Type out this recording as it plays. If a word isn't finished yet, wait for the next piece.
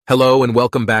Hello and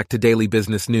welcome back to Daily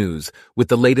Business News with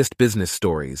the latest business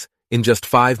stories in just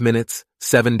 5 minutes,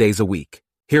 7 days a week.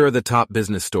 Here are the top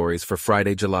business stories for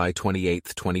Friday, July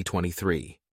 28th,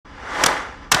 2023.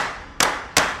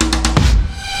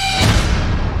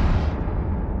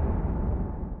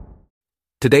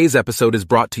 Today's episode is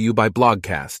brought to you by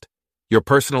Blogcast, your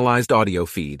personalized audio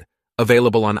feed,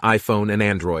 available on iPhone and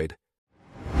Android.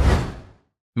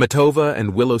 Metova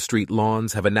and Willow Street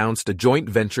Lawns have announced a joint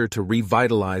venture to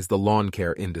revitalize the lawn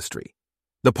care industry.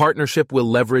 The partnership will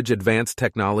leverage advanced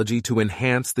technology to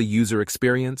enhance the user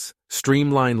experience,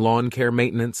 streamline lawn care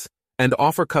maintenance, and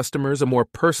offer customers a more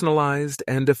personalized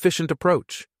and efficient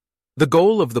approach. The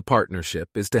goal of the partnership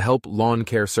is to help lawn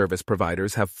care service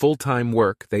providers have full-time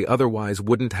work they otherwise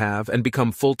wouldn't have and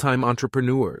become full-time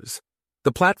entrepreneurs.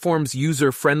 The platform's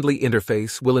user-friendly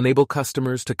interface will enable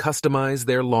customers to customize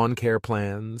their lawn care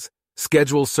plans,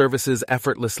 schedule services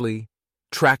effortlessly,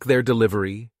 track their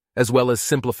delivery, as well as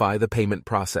simplify the payment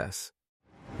process.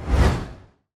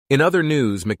 In other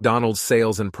news, McDonald's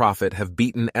sales and profit have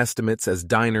beaten estimates as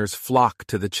diners flock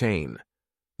to the chain.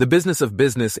 The business of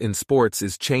business in sports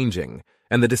is changing,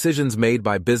 and the decisions made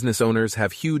by business owners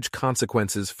have huge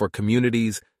consequences for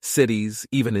communities, cities,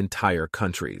 even entire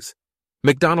countries.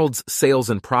 McDonald's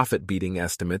sales and profit beating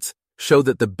estimates show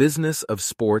that the business of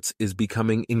sports is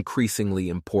becoming increasingly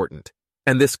important,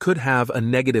 and this could have a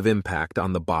negative impact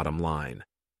on the bottom line.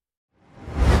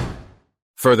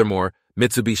 Furthermore,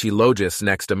 Mitsubishi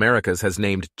Logisnext Americas has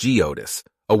named GEODIS,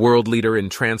 a world leader in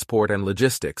transport and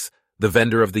logistics, the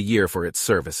vendor of the year for its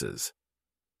services.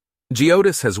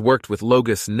 GEODIS has worked with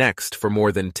Logisnext for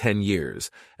more than 10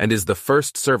 years and is the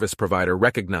first service provider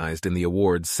recognized in the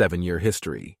award's 7-year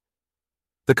history.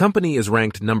 The company is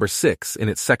ranked number 6 in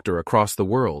its sector across the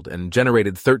world and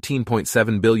generated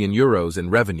 €13.7 billion in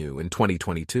revenue in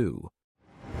 2022.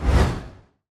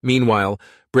 Meanwhile,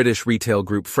 British retail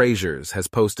group Frasers has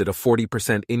posted a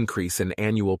 40% increase in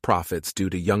annual profits due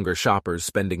to younger shoppers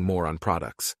spending more on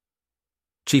products.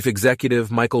 Chief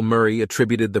Executive Michael Murray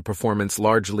attributed the performance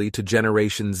largely to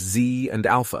Generations Z and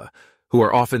Alpha, who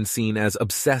are often seen as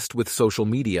obsessed with social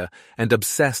media and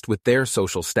obsessed with their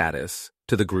social status,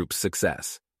 to the group's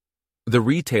success. The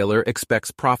retailer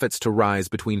expects profits to rise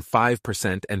between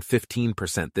 5% and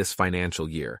 15% this financial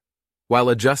year, while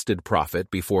adjusted profit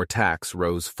before tax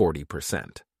rose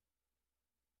 40%.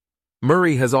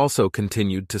 Murray has also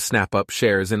continued to snap up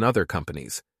shares in other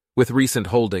companies, with recent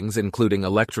holdings including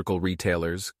electrical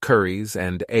retailers, Currys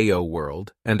and AO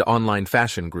World, and online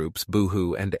fashion groups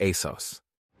Boohoo and ASOS.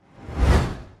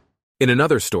 In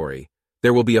another story,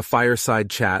 there will be a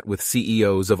fireside chat with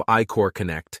CEOs of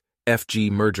iCoreConnect, FG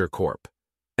Merger Corp,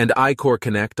 and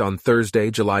iCoreConnect on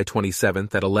Thursday, July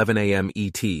 27th at 11 a.m.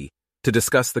 ET to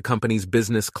discuss the company's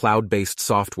business cloud-based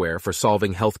software for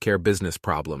solving healthcare business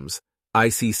problems,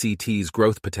 ICCT's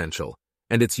growth potential,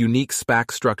 and its unique SPAC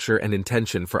structure and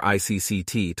intention for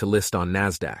ICCT to list on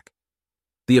NASDAQ.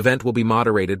 The event will be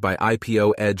moderated by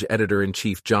IPO Edge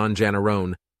Editor-in-Chief John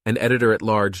Janarone and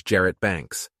Editor-at-Large Jarrett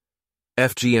Banks.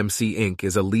 FGMC Inc.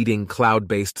 is a leading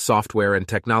cloud-based software and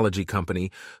technology company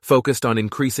focused on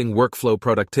increasing workflow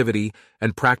productivity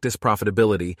and practice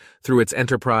profitability through its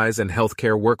enterprise and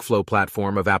healthcare workflow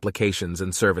platform of applications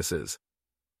and services.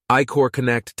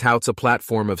 iCoreConnect touts a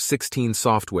platform of 16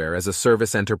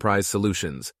 software-as-a-service enterprise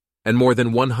solutions and more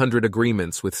than 100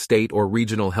 agreements with state or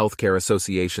regional healthcare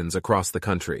associations across the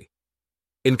country.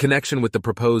 In connection with the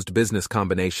proposed business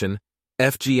combination,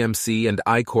 FGMC and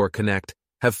iCoreConnect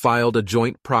have filed a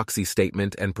joint proxy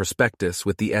statement and prospectus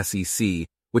with the SEC,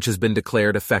 which has been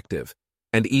declared effective,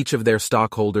 and each of their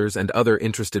stockholders and other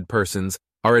interested persons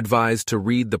are advised to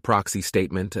read the proxy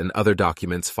statement and other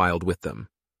documents filed with them.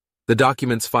 The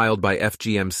documents filed by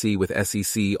FGMC with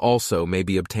SEC also may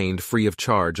be obtained free of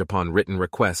charge upon written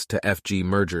request to FG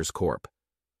Merger Corp.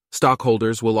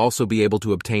 Stockholders will also be able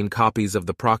to obtain copies of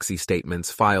the proxy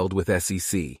statements filed with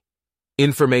SEC.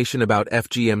 Information about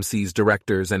FGMC's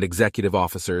directors and executive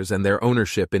officers and their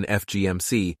ownership in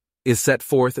FGMC is set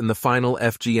forth in the final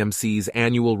FGMC's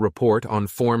annual report on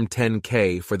Form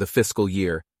 10-K for the fiscal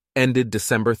year ended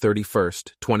December 31,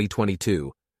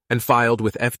 2022, and filed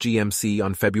with FGMC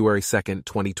on February 2,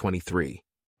 2023.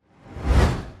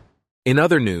 In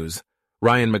other news,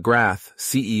 Ryan McGrath,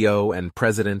 CEO and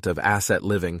president of Asset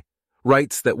Living,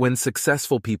 writes that when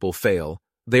successful people fail,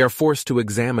 they are forced to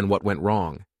examine what went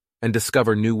wrong and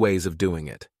discover new ways of doing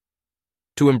it.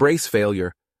 To embrace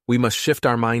failure, we must shift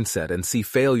our mindset and see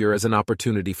failure as an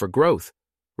opportunity for growth,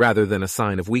 rather than a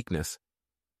sign of weakness.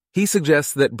 He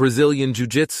suggests that Brazilian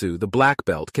Jiu-Jitsu, the black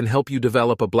belt, can help you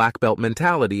develop a black belt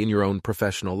mentality in your own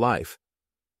professional life.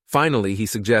 Finally, he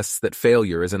suggests that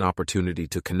failure is an opportunity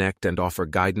to connect and offer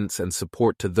guidance and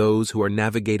support to those who are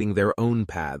navigating their own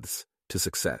paths to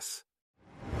success.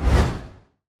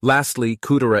 Lastly,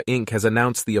 Cutera Inc. has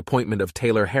announced the appointment of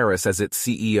Taylor Harris as its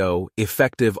CEO,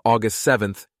 effective August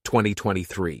 7,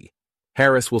 2023.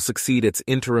 Harris will succeed its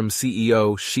interim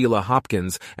CEO, Sheila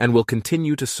Hopkins, and will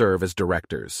continue to serve as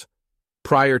directors.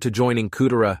 Prior to joining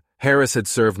Cutera, Harris had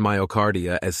served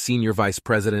Myocardia as Senior Vice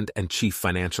President and Chief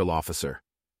Financial Officer.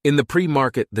 In the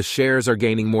pre-market, the shares are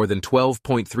gaining more than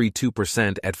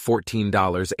 12.32% at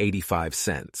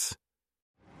 $14.85.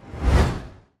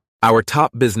 Our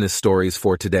top business stories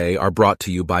for today are brought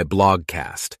to you by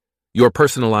Blogcast, your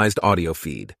personalized audio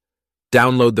feed.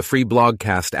 Download the free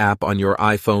Blogcast app on your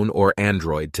iPhone or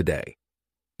Android today.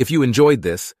 If you enjoyed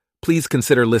this, please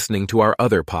consider listening to our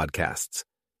other podcasts: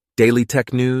 Daily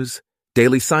Tech News,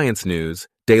 Daily Science News,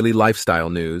 Daily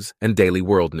Lifestyle News, and Daily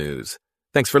World News.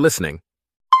 Thanks for listening.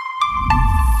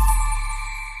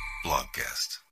 Blogcast.